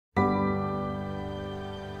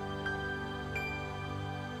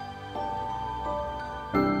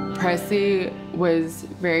Preslie was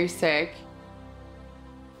very sick.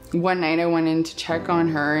 One night I went in to check on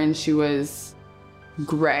her and she was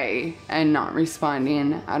gray and not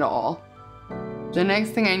responding at all. The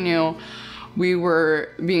next thing I knew, we were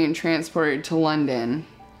being transported to London,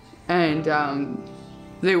 and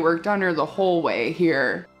they worked on her the whole way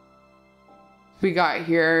here. We got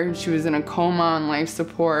here, she was in a coma on life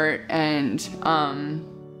support, and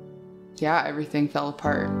yeah, everything fell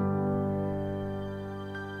apart.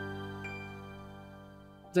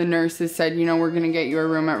 The nurses said, you know, we're gonna get you a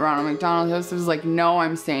room at Ronald McDonald House. I was like, no,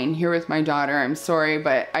 I'm staying here with my daughter. I'm sorry,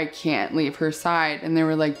 but I can't leave her side. And they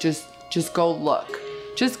were like, just go look.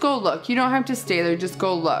 Just go look. You don't have to stay there, just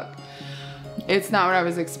go look. It's not what I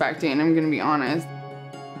was expecting, I'm gonna be honest.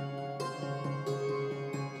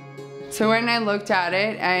 So when I looked at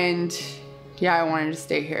it, and yeah, I wanted to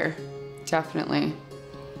stay here. Definitely.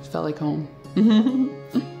 It felt like home.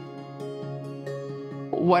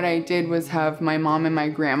 What I did was have my mom and my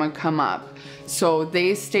grandma come up. So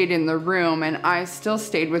they stayed in the room and I still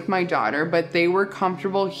stayed with my daughter, but they were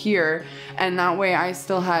comfortable here, and that way I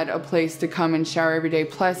still had a place to come and shower every day.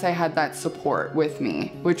 Plus I had that support with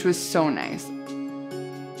me, which was so nice.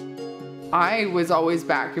 I was always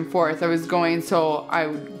back and forth. I was going, so I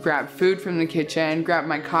would grab food from the kitchen, grab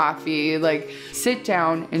my coffee, like sit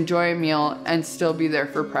down, enjoy a meal, and still be there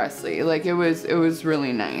for Preslie. Like it was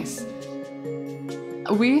really nice.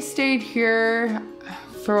 We stayed here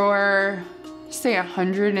for, say,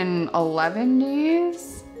 111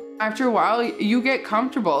 days. After a while, you get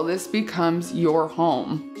comfortable. This becomes your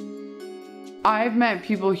home. I've met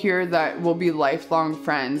people here that will be lifelong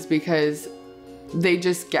friends because they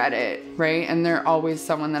just get it, right? And they're always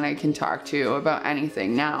someone that I can talk to about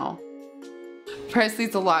anything now.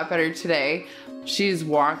 Preslie's a lot better today. She's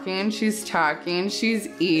walking, she's talking, she's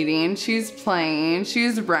eating, she's playing,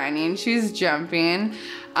 she's running, she's jumping.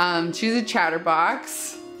 She's a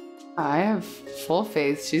chatterbox. I have full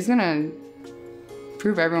faith she's gonna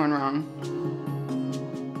prove everyone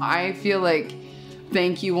wrong. I feel like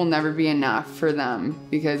thank you will never be enough for them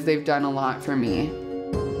because they've done a lot for me.